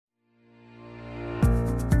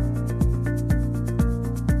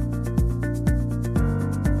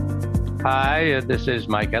Hi, this is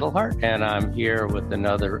Mike Edelhart, and I'm here with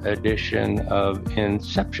another edition of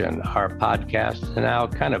Inception, our podcast, now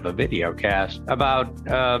kind of a video cast about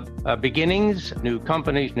beginnings, new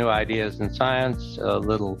companies, new ideas in science, a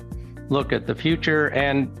little look at the future.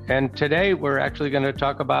 And today we're actually going to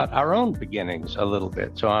talk about our own beginnings a little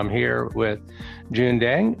bit. So I'm here with Jun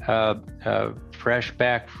Deng, fresh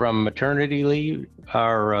back from maternity leave,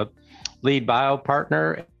 our lead bio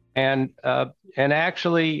partner. And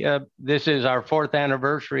actually, this is our fourth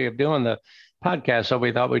anniversary of doing the podcast, so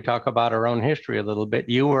we thought we'd talk about our own history a little bit.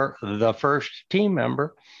 You were the first team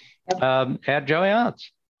member at Joyance.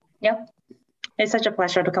 Yep. It's such a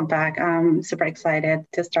pleasure to come back. I'm super excited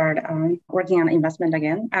to start working on investment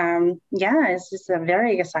again. It's just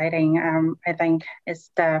very exciting. I think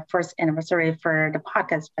it's the first anniversary for the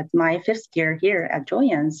podcast, but my fifth year here at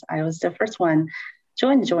Joyance, I was the first one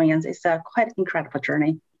joined Joyance. It's a quite incredible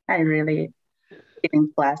journey. I really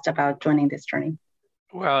feeling blessed about joining this journey.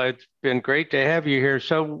 Well, it's been great to have you here.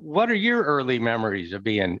 So what are your early memories of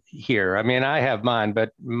being here? I mean, I have mine,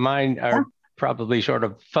 but mine are probably sort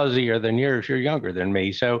of fuzzier than yours. You're younger than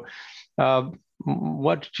me. So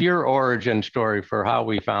what's your origin story for how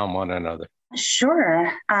we found one another?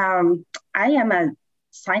 Sure. I am a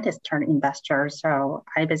scientist turned investor. So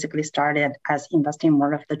I basically started as investing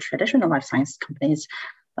more of the traditional life science companies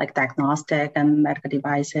like diagnostic and medical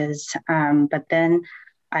devices. But then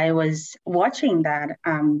I was watching that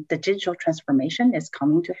the digital transformation is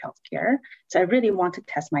coming to healthcare. So I really want to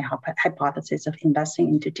test my hypothesis of investing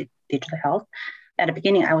into digital health. At the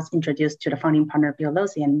beginning, I was introduced to the founding partner, Bill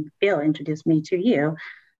Losey, and Bill introduced me to you.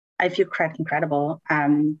 I feel quite incredible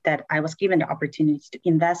that I was given the opportunity to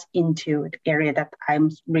invest into the area that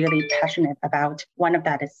I'm really passionate about. One of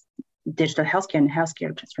that is digital healthcare and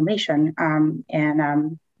healthcare transformation.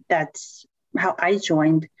 That's how I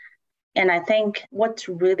joined. And I think what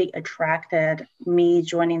really attracted me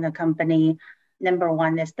joining the company, number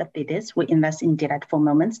one is the fit is we invest in delightful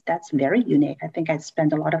moments. That's very unique. I think I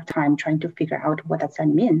spent a lot of time trying to figure out what does that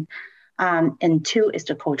mean. And two is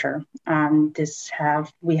the culture.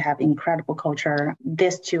 We have incredible culture.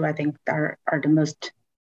 These two, I think, are the most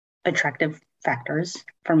attractive factors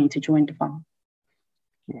for me to join the fund.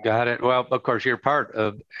 Got it. Well, of course, you're part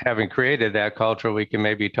of having created that culture. We can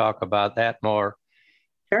maybe talk about that more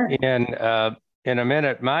in a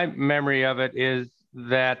minute. My memory of it is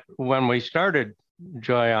that when we started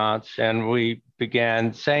Joyance and we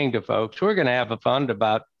began saying to folks, we're going to have a fund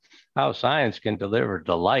about how science can deliver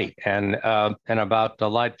delight and about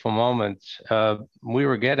delightful moments, we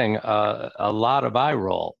were getting a lot of eye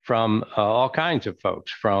roll from all kinds of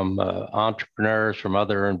folks, from entrepreneurs, from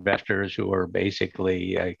other investors who were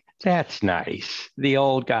basically like, that's nice. The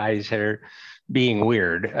old guys are being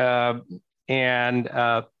weird. And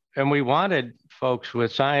we wanted folks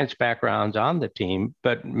with science backgrounds on the team,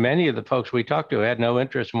 but many of the folks we talked to had no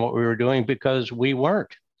interest in what we were doing because we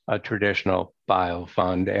weren't a traditional bio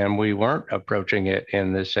fund, and we weren't approaching it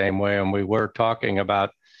in the same way, and we were talking about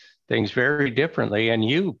things very differently, and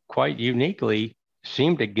you quite uniquely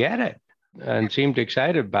seemed to get it and seemed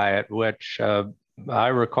excited by it, which I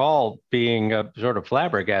recall being sort of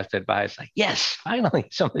flabbergasted by. It's like, yes, finally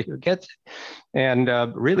somebody who gets it, and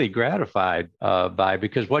really gratified by,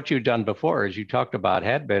 because what you'd done before, as you talked about,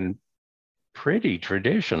 had been pretty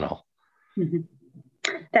traditional. Mm-hmm.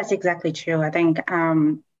 That's exactly true. I think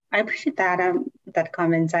I appreciate that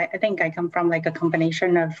comments. I think I come from like a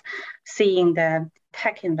combination of seeing the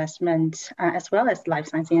tech investment as well as life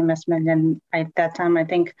science investment. And at that time, I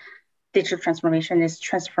think digital transformation is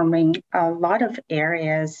transforming a lot of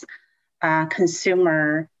areas,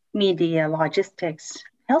 consumer, media, logistics.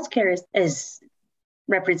 Healthcare is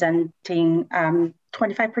representing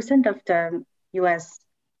 25% of the US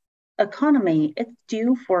economy. It's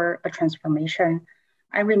due for a transformation.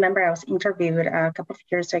 I remember I was interviewed a couple of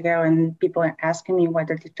years ago and people are asking me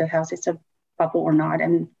whether digital health is a bubble or not.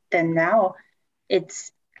 And then now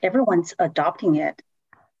everyone's adopting it.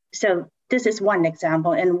 So this is one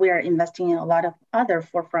example. And we are investing in a lot of other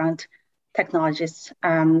forefront technologies,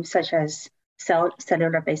 such as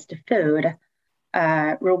cellular-based food,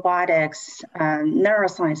 robotics,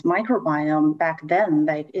 neuroscience, microbiome. Back then,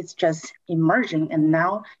 it's just emerging. And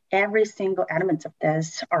now every single element of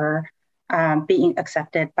this are being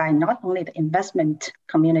accepted by not only the investment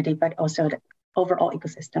community, but also the overall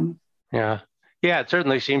ecosystem. Yeah, it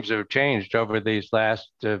certainly seems to have changed over these last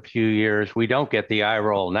few years. We don't get the eye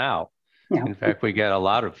roll now. No. In fact, we get a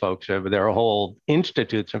lot of folks over there, whole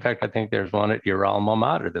institutes. In fact, I think there's one at your alma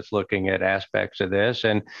mater that's looking at aspects of this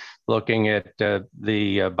and looking at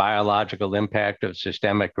the biological impact of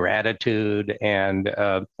systemic gratitude and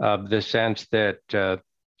of the sense that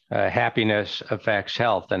happiness affects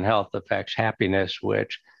health and health affects happiness,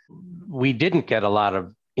 which we didn't get a lot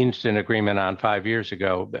of instant agreement on 5 years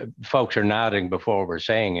ago. Folks are nodding before we're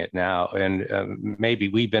saying it now, and maybe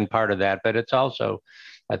we've been part of that, but it's also,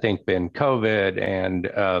 I think, been COVID and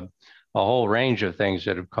a whole range of things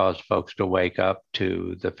that have caused folks to wake up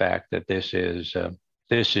to the fact that this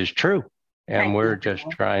is true, and we're just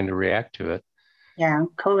trying to react to it. Yeah,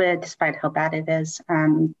 COVID, despite how bad it is,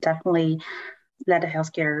 definitely led the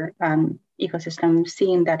healthcare ecosystem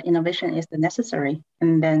seeing that innovation is necessary,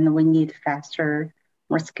 and then we need faster,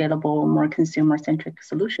 more scalable, more consumer-centric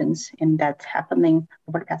solutions, and that's happening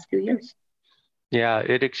over the past few years. Yeah,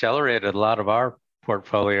 it accelerated a lot of our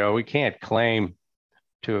portfolio. We can't claim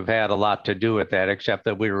to have had a lot to do with that, except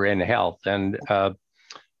that we were in health, and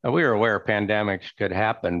we were aware pandemics could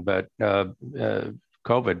happen, but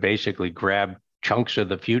COVID basically grabbed chunks of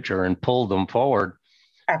the future and pulled them forward.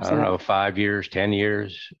 Absolutely. I don't know, 5 years, 10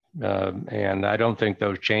 years, and I don't think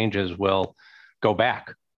those changes will go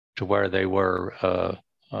back to where they were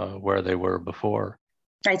before.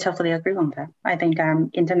 I totally agree on that. I think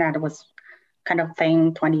internet was kind of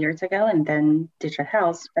thing 20 years ago, and then digital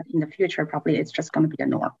health, but in the future, probably it's just going to be the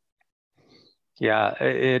norm. Yeah,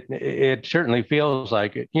 it certainly feels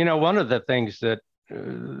like it. You know, one of the things that,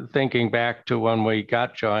 thinking back to when we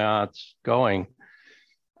got Joyance going,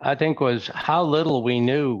 I think was how little we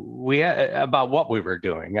knew about what we were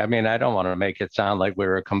doing. I mean, I don't want to make it sound like we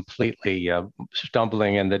were completely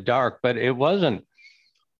stumbling in the dark, but it wasn't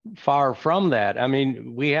far from that. I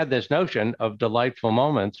mean, we had this notion of delightful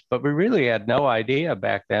moments, but we really had no idea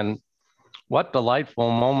back then what delightful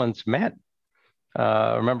moments meant.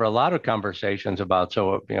 I remember a lot of conversations about,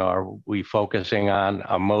 so, you know, are we focusing on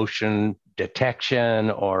emotion detection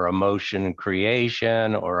or emotion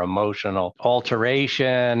creation or emotional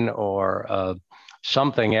alteration or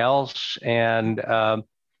something else? And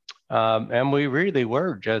we really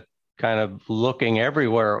were just kind of looking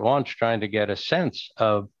everywhere at once, trying to get a sense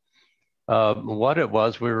of what it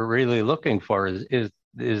was we were really looking for. Is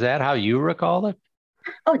that how you recall it?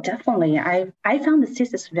 Oh, definitely. I found the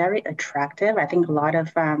thesis very attractive. I think a lot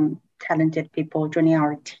of talented people joining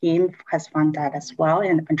our team has found that as well.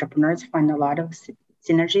 And entrepreneurs find a lot of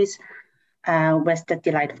synergies with the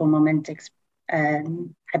delightful moment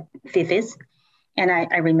thesis. And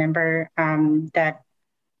I remember that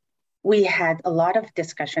we had a lot of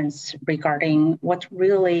discussions regarding what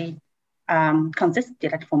really consists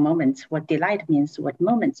delightful moments, what delight means, what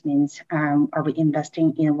moments means. Are we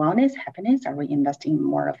investing in wellness, happiness? Are we investing in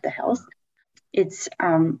more of the health? It's,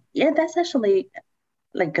 that's actually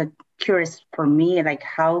like a curious for me, like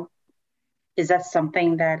how, is that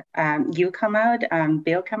something that you come out,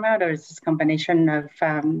 Bill come out, or is this a combination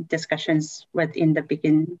of discussions within the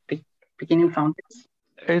beginning founders?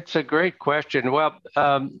 It's a great question. Well,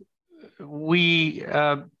 we,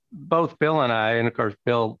 both Bill and I, and of course,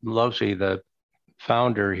 Bill Losey, the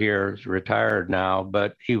founder here, is retired now,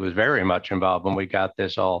 but he was very much involved when we got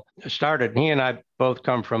this all started. He and I both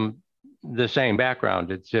come from the same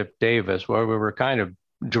background at Ziff Davis, where we were kind of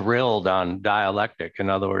drilled on dialectic. In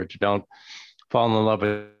other words, don't fall in love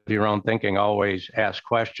with your own thinking, always ask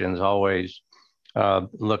questions, always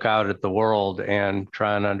look out at the world and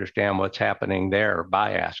try and understand what's happening there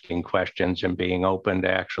by asking questions and being open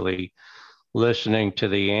to actually listening to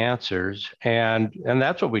the answers. And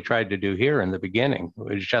that's what we tried to do here in the beginning.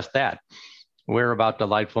 It was just that. We're about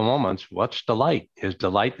delightful moments. What's delight? Is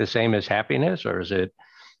delight the same as happiness, or is it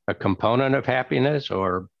a component of happiness,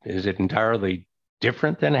 or is it entirely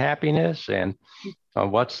different than happiness? And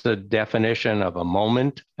what's the definition of a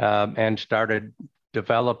moment? And started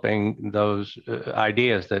developing those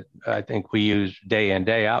ideas that I think we use day in,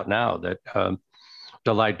 day out now, that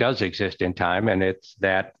delight does exist in time, and it's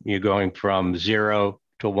that you're going from 0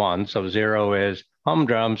 to 1. So 0 is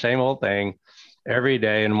humdrum, same old thing every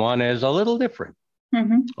day, and 1 is a little different,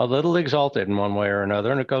 a little exalted in one way or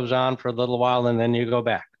another, and it goes on for a little while, and then you go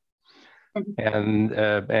back. And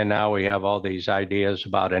now we have all these ideas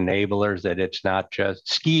about enablers, that it's not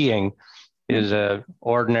just skiing is a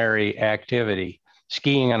ordinary activity.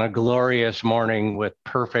 Skiing on a glorious morning with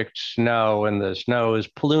perfect snow, and the snow is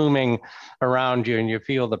pluming around you and you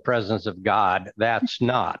feel the presence of God. That's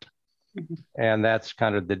not. And that's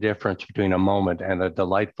kind of the difference between a moment and a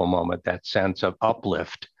delightful moment, that sense of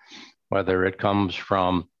uplift, whether it comes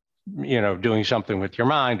from, you know, doing something with your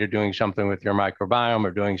mind, or doing something with your microbiome,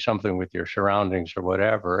 or doing something with your surroundings, or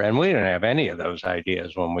whatever. And we didn't have any of those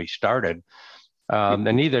ideas when we started. And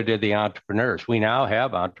neither did the entrepreneurs. We now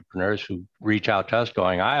have entrepreneurs who reach out to us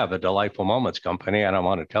going, I have a delightful moments company and I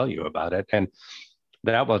want to tell you about it. And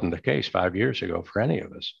that wasn't the case 5 years ago for any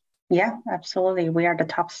of us. Yeah, absolutely. We are the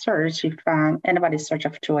top search if anybody's search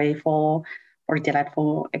of joyful or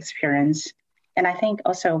delightful experience. And I think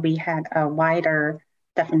also we had a wider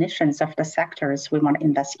definitions of the sectors we want to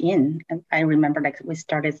invest in. And I remember like we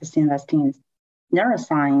started this investing in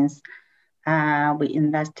neuroscience. We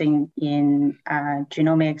investing in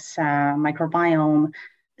genomics, microbiome,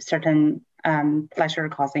 certain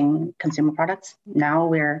pleasure-causing consumer products. Now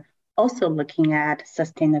we're also looking at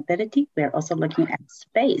sustainability. We're also looking at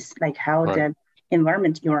space, like how Right. the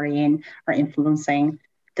environment you are in are influencing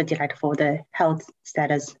the delightful, the health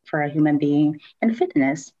status for a human being, and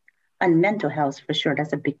fitness and mental health for sure.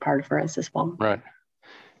 That's a big part for us as well. Right.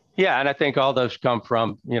 Yeah, and I think all those come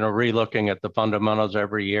from, relooking at the fundamentals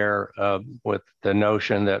every year with the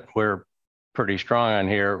notion that we're pretty strong on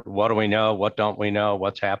here. What do we know? What don't we know?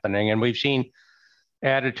 What's happening? And we've seen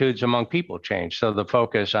attitudes among people change. So the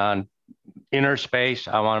focus on inner space,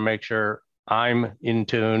 I want to make sure I'm in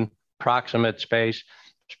tune, proximate space,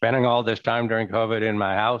 spending all this time during COVID in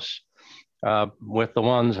my house with the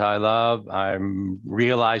ones I love. I'm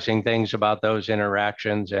realizing things about those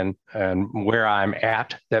interactions and where I'm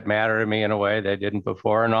at that matter to me in a way they didn't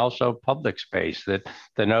before. And also public space, that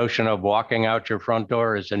the notion of walking out your front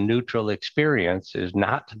door as a neutral experience is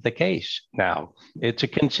not the case now. It's a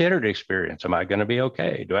considered experience. Am I going to be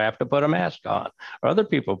okay? Do I have to put a mask on? Are other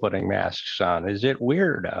people putting masks on? Is it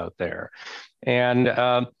weird out there? And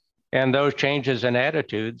those changes in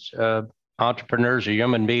attitudes, entrepreneurs are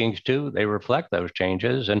human beings too. They reflect those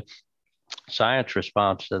changes, and science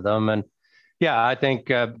responds to them. And yeah, I think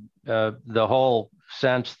the whole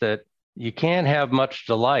sense that you can't have much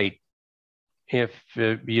delight if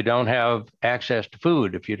you don't have access to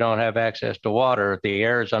food, if you don't have access to water, if the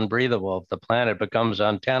air is unbreathable, if the planet becomes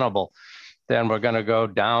untenable, then we're going to go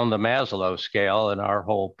down the Maslow scale. And our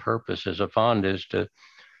whole purpose as a fund is to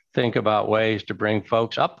think about ways to bring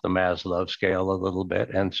folks up the Maslow scale a little bit.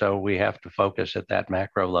 And so we have to focus at that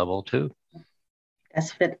macro level too.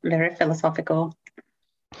 That's very philosophical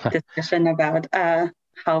discussion about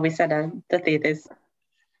how we set the thesis.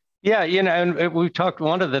 Yeah, and we've talked,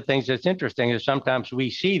 one of the things that's interesting is sometimes we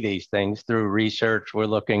see these things through research. We're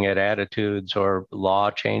looking at attitudes or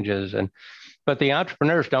law changes, but the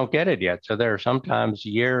entrepreneurs don't get it yet. So there are sometimes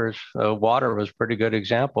years, water was a pretty good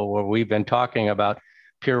example where we've been talking about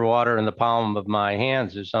pure water in the palm of my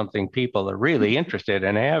hands is something people are really interested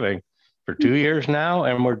in having for 2 years now.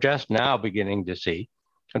 And we're just now beginning to see,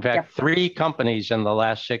 in fact, 3 companies in the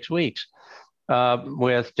last 6 weeks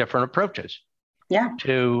with different approaches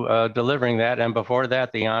to delivering that. And before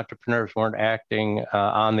that, the entrepreneurs weren't acting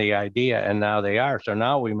on the idea, and now they are. So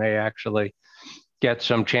now we may actually get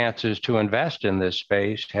some chances to invest in this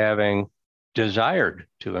space, having desired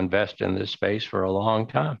to invest in this space for a long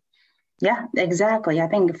time. Yeah, exactly. I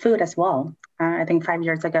think food as well. I think 5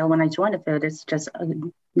 years ago when I joined the field, it's just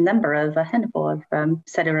a handful of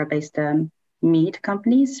cellular-based meat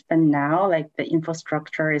companies. But now, like the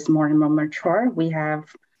infrastructure is more and more mature. We have,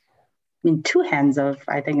 2 hands of,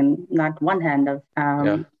 I think, not one hand of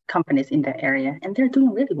companies in that area, and they're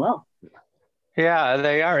doing really well. Yeah,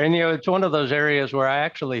 they are. And, it's one of those areas where I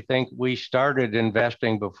actually think we started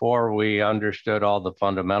investing before we understood all the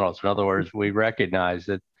fundamentals. In other words, we recognize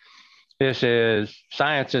that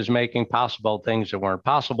science is making possible things that weren't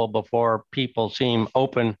possible before. People seem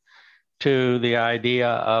open to the idea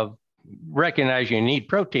of recognizing you need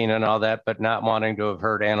protein and all that, but not wanting to have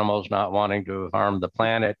hurt animals, not wanting to have harmed the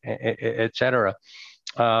planet, et cetera,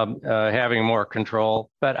 having more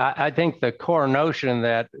control. But I think the core notion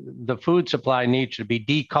that the food supply needs to be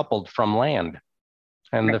decoupled from land,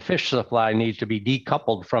 and the fish supply needs to be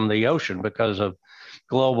decoupled from the ocean because of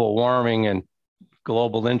global warming and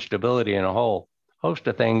global instability and a whole host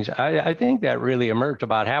of things. I think that really emerged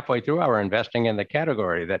about halfway through our investing in the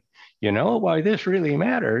category that, why this really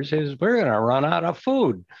matters is we're going to run out of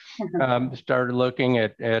food. Started looking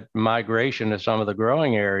at migration to some of the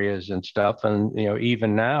growing areas and stuff. And,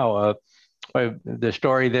 even now, the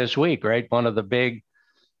story this week, right? One of the big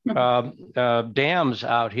dams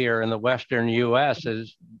out here in the Western US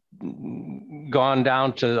has gone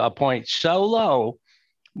down to a point so low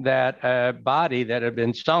that a body that had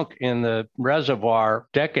been sunk in the reservoir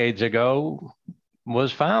decades ago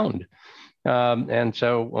was found. And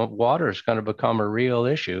so water is going to become a real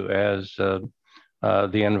issue as the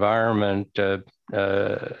environment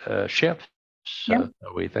shifts,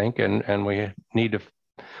 we think, and we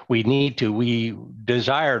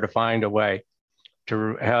desire to find a way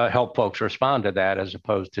to help folks respond to that, as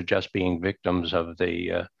opposed to just being victims of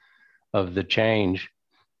the change.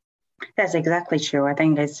 That's exactly true. I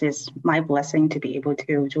think this is my blessing to be able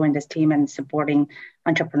to join this team and supporting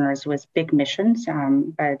entrepreneurs with big missions.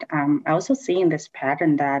 But I also seeing this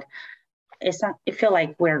pattern that it's not, I feel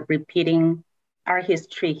like we're repeating our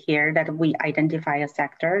history here, that we identify a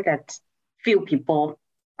sector that few people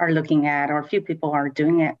are looking at or few people are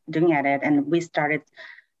doing at it. And we started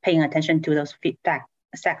paying attention to those feedback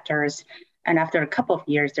sectors. And after a couple of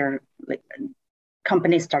years, there like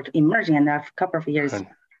companies start emerging, and after a couple of years,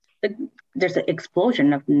 there's an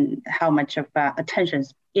explosion of how much of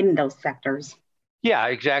attention's in those sectors. Yeah,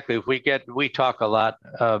 exactly. We talk a lot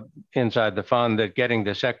inside the fund that getting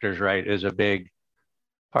the sectors right is a big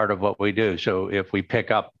part of what we do. So if we pick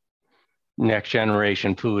up next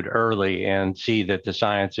generation food early and see that the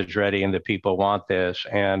science is ready and the people want this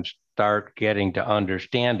and start getting to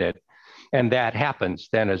understand it, and that happens,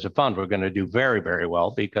 then as a fund, we're going to do very, very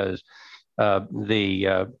well because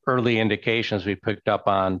the early indications we picked up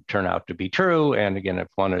on turn out to be true. And again, if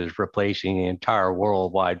one is replacing the entire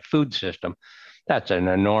worldwide food system, that's an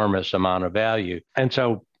enormous amount of value. And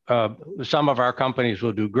so some of our companies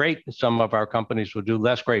will do great, some of our companies will do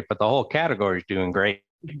less great, but the whole category is doing great.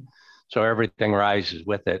 So everything rises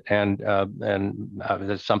with it, and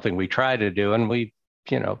that's something we try to do, and we've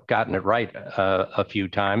gotten it right a few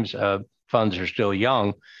times. Funds are still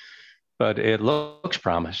young, but it looks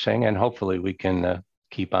promising, and hopefully we can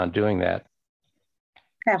keep on doing that.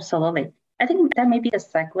 Absolutely. I think that may be the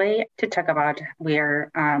segue to talk about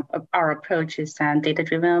where our approach is a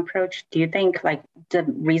data-driven approach. Do you think like the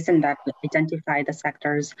reason that we identify the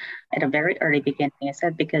sectors at a very early beginning, is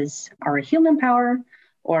that because our human power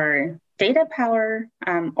or data power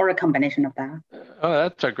or a combination of that? Oh,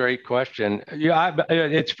 that's a great question. Yeah,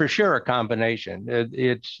 it's for sure a combination.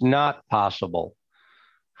 It's not possible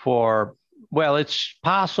it's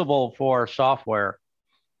possible for software,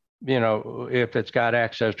 if it's got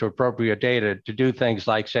access to appropriate data, to do things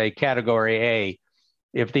like, say, category A,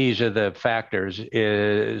 if these are the factors,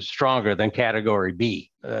 is stronger than category B.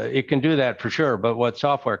 It can do that for sure, but what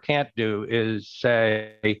software can't do is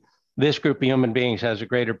say, this group of human beings has a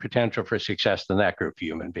greater potential for success than that group of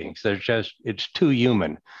human beings. It's too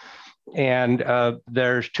human. And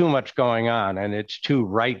there's too much going on, and it's too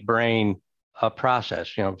right brain a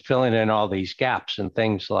process, filling in all these gaps and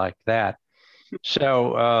things like that.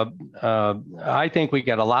 So I think we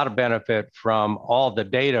get a lot of benefit from all the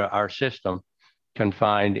data our system can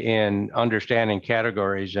find in understanding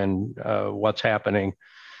categories and what's happening in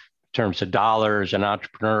terms of dollars and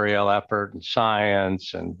entrepreneurial effort and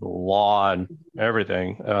science and law and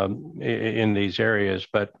everything in these areas.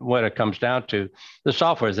 But when it comes down to, the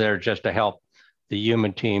software is there just to help the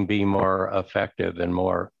human team be more effective and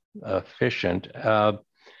more efficient. And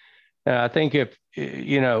I think if,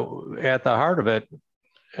 at the heart of it,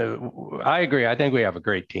 I agree. I think we have a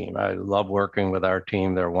great team. I love working with our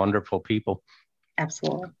team. They're wonderful people.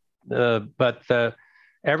 Absolutely. But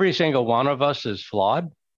every single one of us is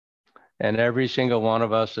flawed. And every single one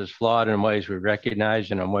of us is flawed in ways we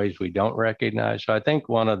recognize and in ways we don't recognize. So I think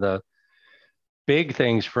one of the big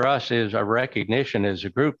things for us is a recognition as a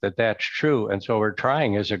group that that's true. And so we're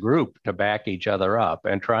trying as a group to back each other up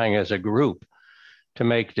and trying as a group to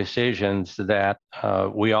make decisions that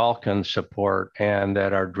we all can support and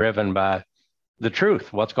that are driven by the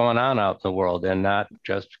truth, what's going on out in the world, and not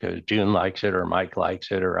just because June likes it or Mike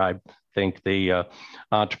likes it or I think the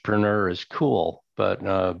entrepreneur is cool, but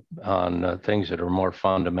on things that are more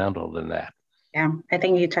fundamental than that. Yeah, I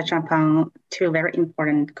think you touched upon two very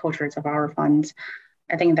important cultures of our funds.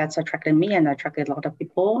 I think that's attracted me and attracted a lot of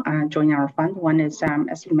people joining our fund. One is,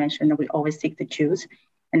 as you mentioned, we always seek the Jews.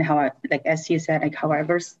 And as you said,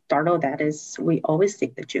 however startled that is, we always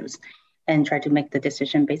seek the Jews and try to make the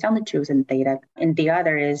decision based on the Jews and data. And the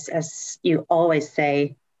other is, as you always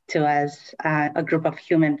say to us, a group of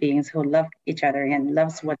human beings who love each other and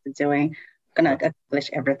loves what they're doing, gonna accomplish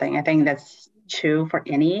everything. I think that's true for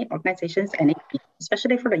any organizations,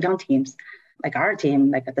 especially for the young teams, like our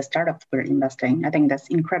team, like at the startups we're investing. I think that's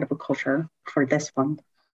incredible culture for this fund.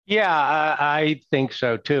 Yeah, I think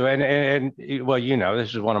so too. And well,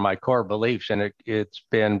 this is one of my core beliefs, and it's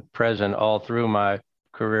been present all through my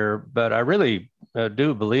career, but I really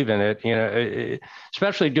do believe in it,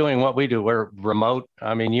 especially doing what we do. We're remote.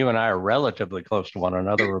 I mean, you and I are relatively close to one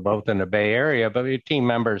another. We're both in the Bay Area, but we have team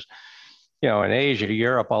members, in Asia,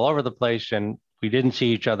 Europe, all over the place. And we didn't see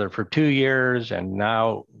each other for 2 years, and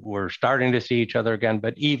now we're starting to see each other again.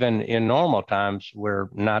 But even in normal times, we're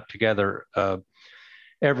not together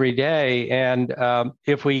every day. And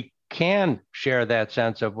if we can share that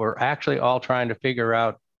sense of we're actually all trying to figure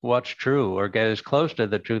out what's true or get as close to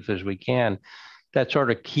the truth as we can, that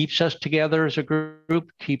sort of keeps us together as a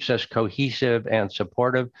group, keeps us cohesive and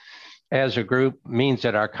supportive as a group, means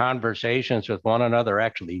that our conversations with one another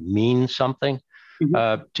actually mean something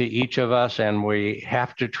to each of us. And we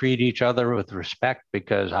have to treat each other with respect,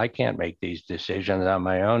 because I can't make these decisions on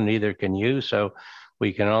my own, neither can you. So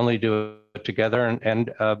we can only do it together.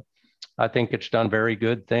 And I think it's done very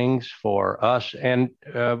good things for us. And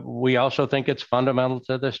we also think it's fundamental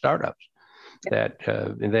to the startups that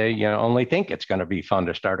they only think it's going to be fun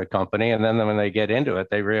to start a company. And then when they get into it,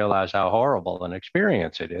 they realize how horrible an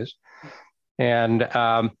experience it is. And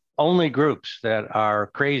only groups that are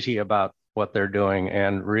crazy about what they're doing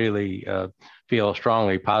and really feel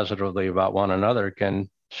strongly positively about one another can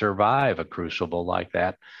survive a crucible like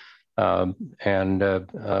that.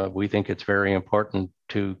 We think it's very important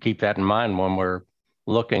to keep that in mind when we're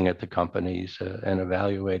looking at the companies and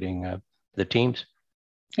evaluating the teams.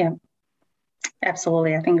 Yeah,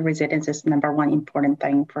 absolutely. I think resilience is number one important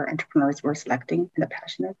thing for entrepreneurs we're selecting and the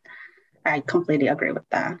passionate. I completely agree with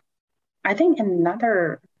that. I think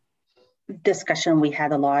another discussion we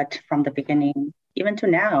had a lot from the beginning, even to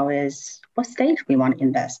now, is what stage we want to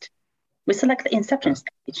invest. We select the inception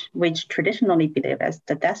stage, which traditionally believed as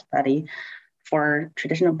the death buddy for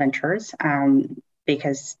traditional ventures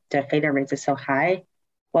because the failure rate is so high.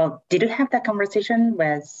 Well, did you have that conversation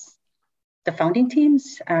with the founding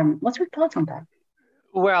teams? What's your thoughts on that?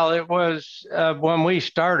 Well, it was when we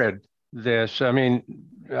started this, I mean,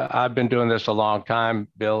 I've been doing this a long time.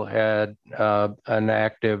 Bill had an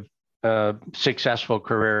active, successful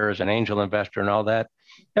career as an angel investor and all that.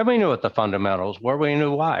 And we knew what the fundamentals were. We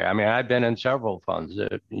knew why. I mean, I've been in several funds.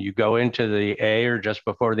 You go into the A or just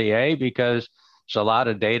before the A because it's a lot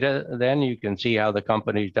of data. Then you can see how the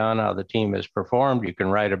company's done, how the team has performed. You can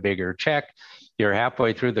write a bigger check. You're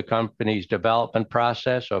halfway through the company's development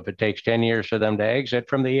process. So if it takes 10 years for them to exit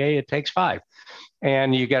from the A, it takes 5.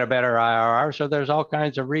 And you get a better IRR. So there's all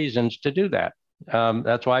kinds of reasons to do that.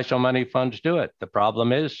 That's why so many funds do it. The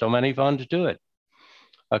problem is so many funds do it.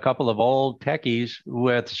 A couple of old techies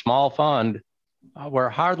with small fund were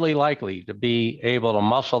hardly likely to be able to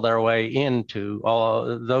muscle their way into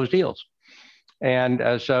all those deals. And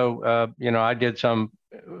I did some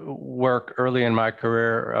work early in my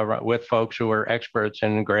career with folks who were experts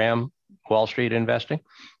in Graham Wall Street investing.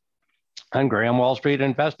 And Graham Wall Street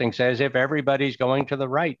investing says if everybody's going to the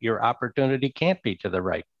right, your opportunity can't be to the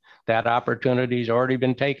right. That opportunity's already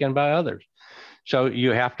been taken by others. So you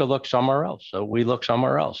have to look somewhere else. So we look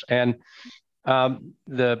somewhere else. And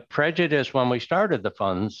the prejudice when we started the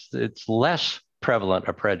funds, it's less prevalent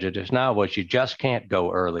a prejudice now, was you just can't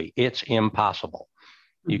go early. It's impossible.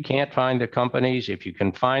 You can't find the companies. If you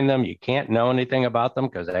can find them, you can't know anything about them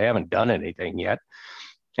because they haven't done anything yet.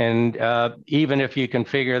 And even if you can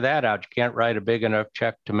figure that out, you can't write a big enough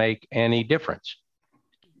check to make any difference.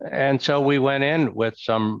 And so we went in with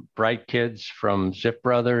some bright kids from Zip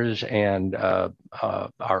Brothers and our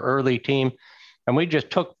early team, and we just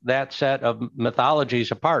took that set of mythologies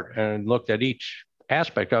apart and looked at each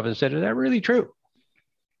aspect of it and said, is that really true?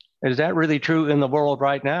 Is that really true in the world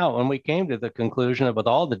right now? And we came to the conclusion that with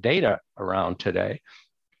all the data around today,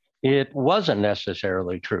 it wasn't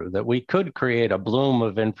necessarily true, that we could create a bloom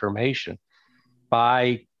of information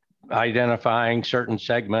by identifying certain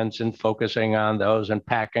segments and focusing on those and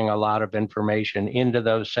packing a lot of information into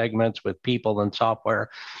those segments with people and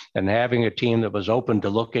software and having a team that was open to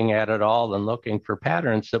looking at it all and looking for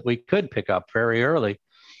patterns that we could pick up very early,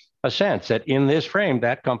 a sense that in this frame,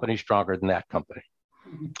 that company's stronger than that company.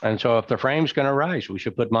 And so if the frame's going to rise, we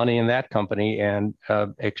should put money in that company and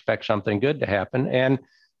expect something good to happen. And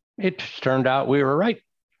it turned out we were right,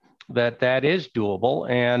 that is doable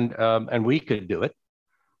and we could do it.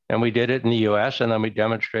 And we did it in the US, and then we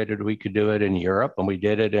demonstrated we could do it in Europe, and we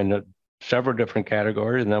did it in several different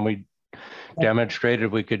categories. And then we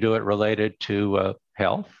demonstrated we could do it related to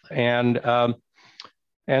health. And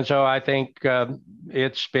so I think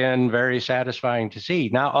it's been very satisfying to see.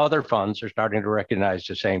 Now other funds are starting to recognize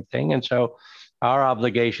the same thing. And so our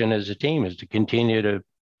obligation as a team is to continue to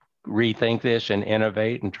rethink this and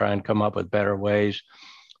innovate and try and come up with better ways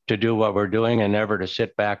to do what we're doing and never to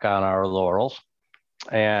sit back on our laurels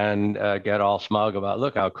and get all smug about,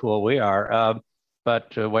 look how cool we are. But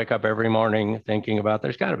to wake up every morning thinking about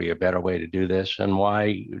there's got to be a better way to do this, and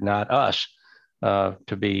why not us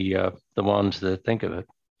to be the ones that think of it.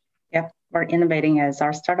 Yep, we're innovating as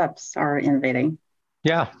our startups are innovating.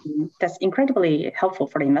 Yeah. That's incredibly helpful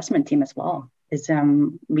for the investment team as well. Is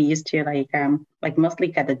we used to like mostly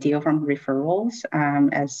get the deal from referrals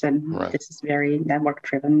right. This is very network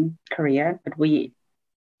driven career, but we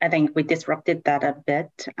I think we disrupted that a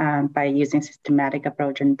bit by using systematic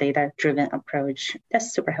approach and data-driven approach.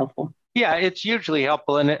 That's super helpful. Yeah, it's hugely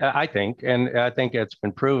helpful, and I think it's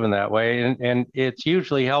been proven that way, and it's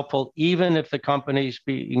hugely helpful even if the companies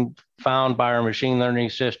being found by our machine learning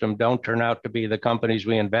system don't turn out to be the companies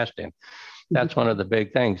we invest in. That's one of the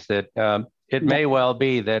big things that it may well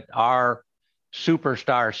be that our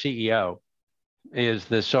superstar CEO is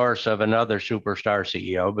the source of another superstar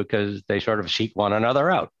CEO because they sort of seek one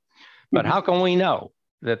another out. But how can we know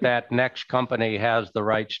that next company has the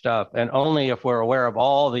right stuff? And only if we're aware of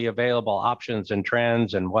all the available options and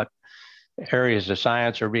trends and what areas of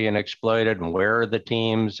science are being exploited and where are the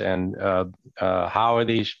teams and how are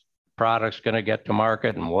these products going to get to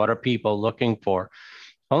market and what are people looking for.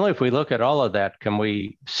 Only if we look at all of that can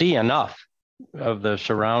we see enough of the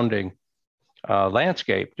surrounding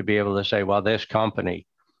landscape to be able to say, well, this company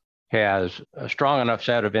has a strong enough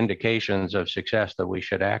set of indications of success that we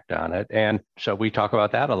should act on it. And so we talk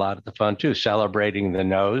about that a lot at the fund too, celebrating the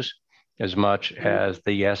no's as much as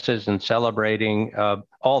the yeses and celebrating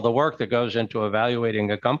all the work that goes into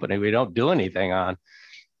evaluating a company. We don't do anything on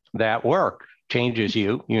that work. Changes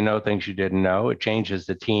you know things you didn't know. It changes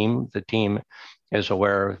the team. The team is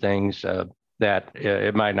aware of things that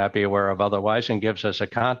it might not be aware of otherwise and gives us a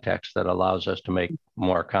context that allows us to make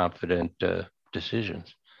more confident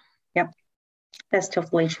decisions. Yep, that's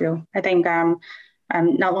totally true. I think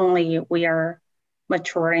not only we are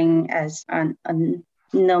maturing as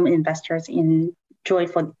known investors in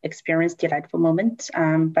joyful experience, delightful moments,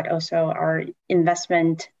 but also our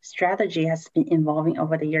investment strategy has been evolving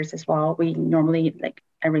over the years as well. We normally,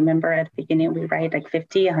 I remember at the beginning, we write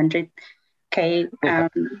 50, 100K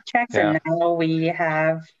checks, and now we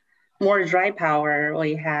have more dry power.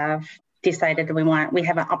 We have decided we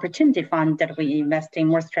have an opportunity fund that we invest in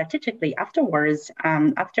more strategically afterwards,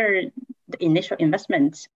 after the initial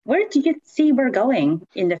investments. Where do you see we're going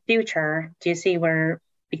in the future? Do you see we're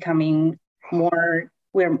becoming more,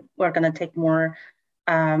 we're going to take more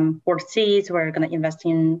board seats, we're going to invest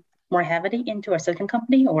in more heavily into a certain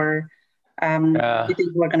company, or do you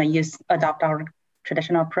think we're going to adopt our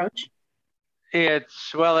traditional approach? It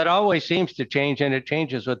always seems to change, and it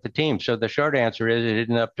changes with the team. So the short answer is it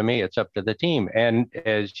isn't up to me, it's up to the team. And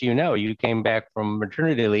as you know, you came back from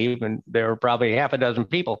maternity leave and there were probably half a dozen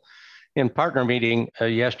people in partner meeting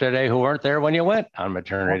yesterday who weren't there when you went on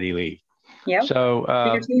maternity leave. Yeah.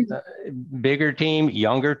 So bigger team,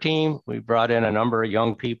 younger team. We brought in a number of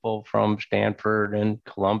young people from Stanford and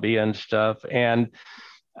Columbia and stuff. And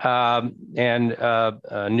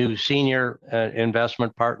a new senior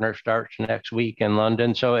investment partner starts next week in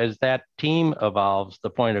London. So as that team evolves, the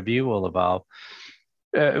point of view will evolve.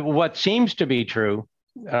 What seems to be true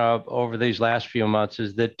over these last few months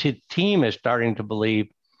is that the team is starting to believe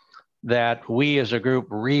that we as a group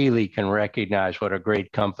really can recognize what a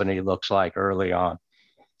great company looks like early on.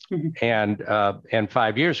 Mm-hmm. And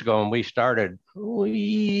 5 years ago when we started,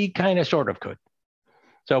 we kind of sort of could.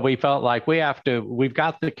 So we felt like we've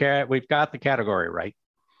got the category right,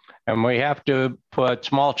 and we have to put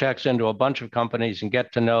small checks into a bunch of companies and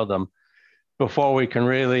get to know them before we can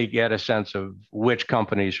really get a sense of which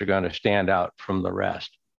companies are going to stand out from the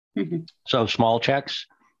rest. Mm-hmm. So small checks,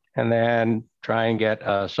 and then try and get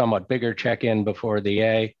a somewhat bigger check in before the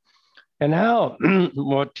A. And now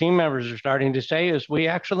what team members are starting to say is we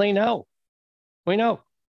actually know. We know.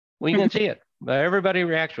 We can see it. Everybody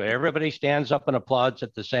reacts to it. Everybody stands up and applauds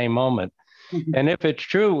at the same moment. Mm-hmm. And if it's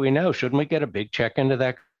true, we know, shouldn't we get a big check into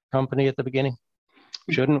that company at the beginning?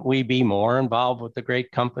 Mm-hmm. Shouldn't we be more involved with the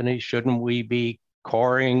great companies? Shouldn't we be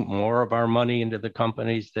pouring more of our money into the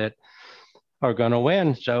companies that are going to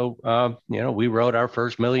win? So, we wrote our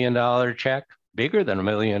first $1 million check, bigger than $1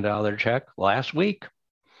 million check last week.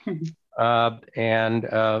 Mm-hmm. And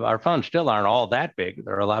our funds still aren't all that big.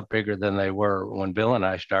 They're a lot bigger than they were when Bill and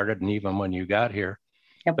I started, and even when you got here.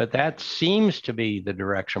 Yep. But that seems to be the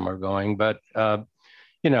direction we're going. But,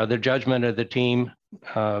 the judgment of the team,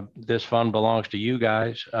 this fund belongs to you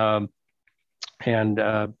guys.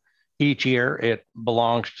 And each year it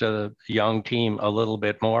belongs to the young team a little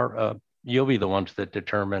bit more. You'll be the ones that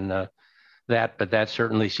determine that, but that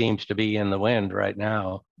certainly seems to be in the wind right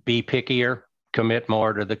now. Be pickier. Commit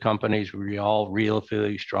more to the companies we all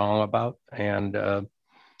really strong about, and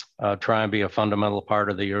try and be a fundamental part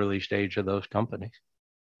of the early stage of those companies.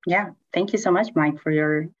 Yeah, thank you so much, Mike, for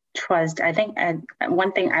your trust. I think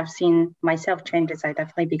one thing I've seen myself change is I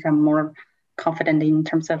definitely become more confident in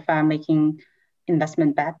terms of making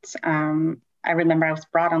investment bets. I remember I was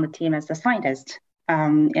brought on the team as a scientist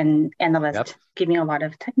and analyst, yep, giving a lot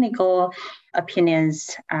of technical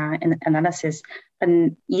opinions and analysis.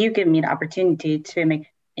 And you give me the opportunity to make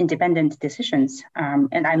independent decisions.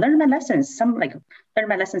 And I learned my lessons, learned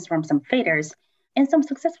my lessons from some failures and some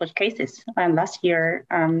successful cases. Last year,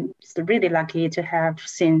 it's really lucky to have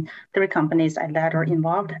seen 3 companies I led or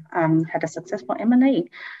involved had a successful M&A.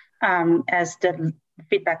 As the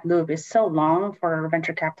feedback loop is so long for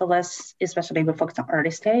venture capitalists, especially with focus on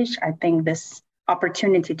early stage, I think this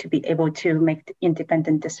opportunity to be able to make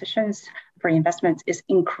independent decisions for investments is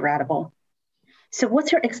incredible. So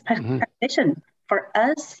what's your expectation for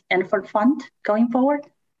us and for the fund going forward?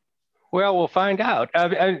 Well, we'll find out.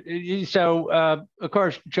 Of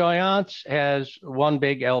course, Joyance has one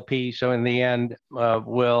big LP. So in the end,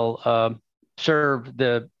 we'll serve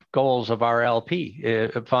the goals of our LP.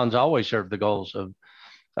 Funds always serve the goals of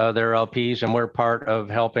their LPs, and we're part of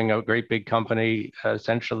helping a great big company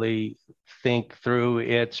essentially think through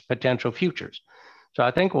its potential futures. So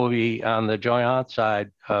I think we'll be on the Joyance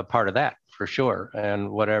side, part of that for sure, and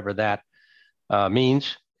whatever that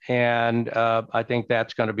means. And I think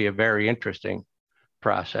that's going to be a very interesting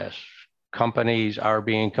process. Companies are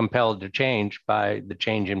being compelled to change by the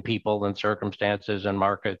change in people and circumstances and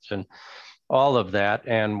markets and all of that.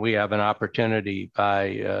 And we have an opportunity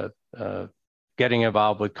by getting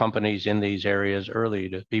involved with companies in these areas early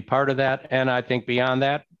to be part of that. And I think beyond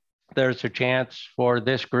that, there's a chance for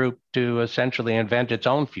this group to essentially invent its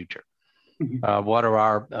own future. What are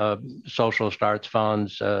our social starts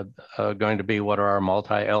funds going to be? What are our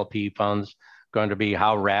multi-LP funds going to be?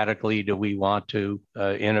 How radically do we want to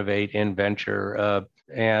innovate in venture?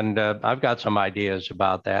 And I've got some ideas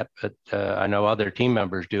about that, but I know other team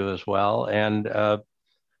members do as well. And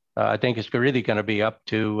I think it's really going to be up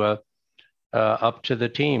to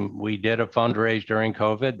the team. We did a fundraise during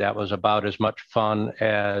COVID. That was about as much fun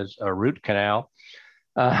as a root canal.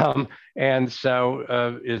 And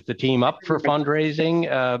so is the team up for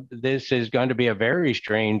fundraising? This is going to be a very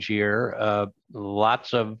strange year.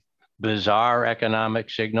 Lots of bizarre economic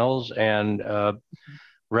signals and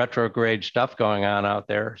retrograde stuff going on out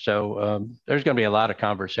there. So there's going to be a lot of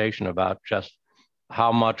conversation about just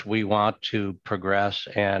how much we want to progress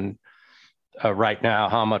and right now,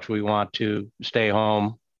 how much we want to stay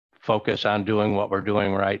home, focus on doing what we're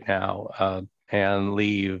doing right now, and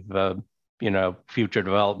leave future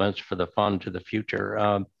developments for the fund to the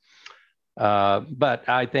future. But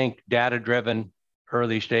I think data-driven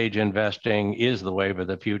early stage investing is the wave of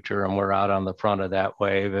the future, and we're out on the front of that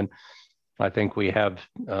wave. And I think we have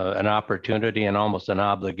an opportunity and almost an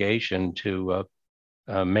obligation to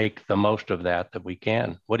make the most of that we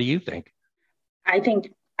can. What do you think? I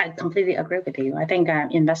think I completely agree with you. I think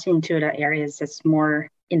investing into the areas that's more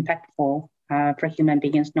impactful for human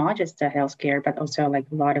beings, not just the healthcare, but also like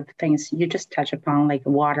a lot of things you just touch upon, like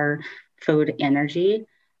water, food, energy,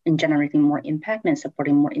 and generating more impact and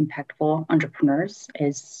supporting more impactful entrepreneurs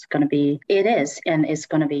is going to be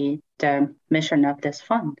the mission of this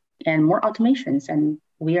fund. And more automations. And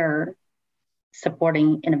we are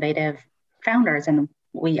supporting innovative founders, and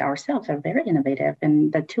we ourselves are very innovative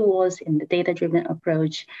in the tools, in the data-driven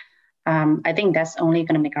approach. I think that's only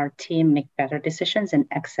going to make our team make better decisions and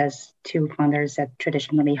access to founders that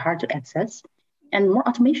traditionally hard to access, and more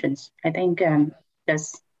automations. I think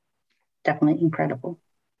that's definitely incredible.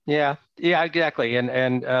 Yeah, exactly.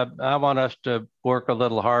 And I want us to work a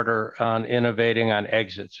little harder on innovating on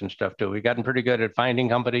exits and stuff too. We've gotten pretty good at finding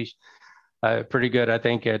companies, pretty good, I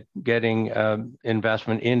think, at getting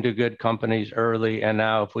investment into good companies early. And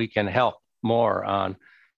now if we can help more on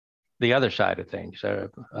the other side of things,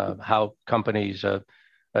 how companies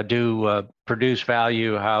do produce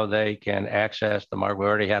value, how they can access the market. We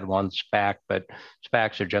already had one SPAC, but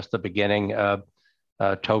SPACs are just the beginning.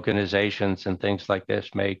 Tokenizations and things like this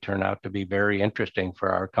may turn out to be very interesting for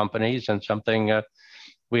our companies and something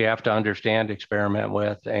we have to understand, experiment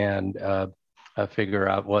with, and figure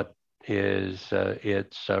out what is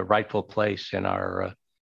its rightful place in our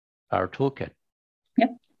toolkit. Yep.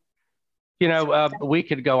 We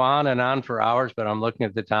could go on and on for hours, but I'm looking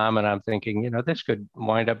at the time and I'm thinking, this could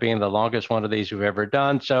wind up being the longest one of these we've ever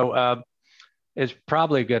done. So it's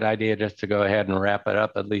probably a good idea just to go ahead and wrap it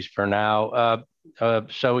up, at least for now.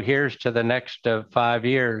 So here's to the next 5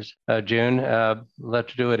 years, June.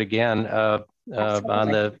 Let's do it again on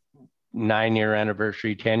the 9-year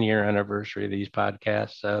anniversary, 10-year anniversary of these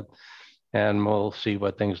podcasts. And we'll see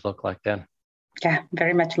what things look like then. Yeah,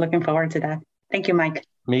 very much looking forward to that. Thank you, Mike.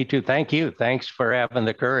 Me too. Thank you. Thanks for having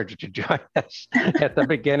the courage to join us at the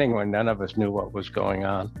beginning when none of us knew what was going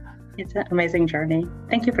on. It's an amazing journey.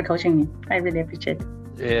 Thank you for coaching me. I really appreciate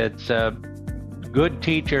it. It's good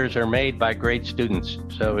teachers are made by great students,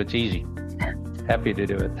 so it's easy. Happy to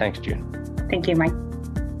do it. Thanks, June. Thank you, Mike.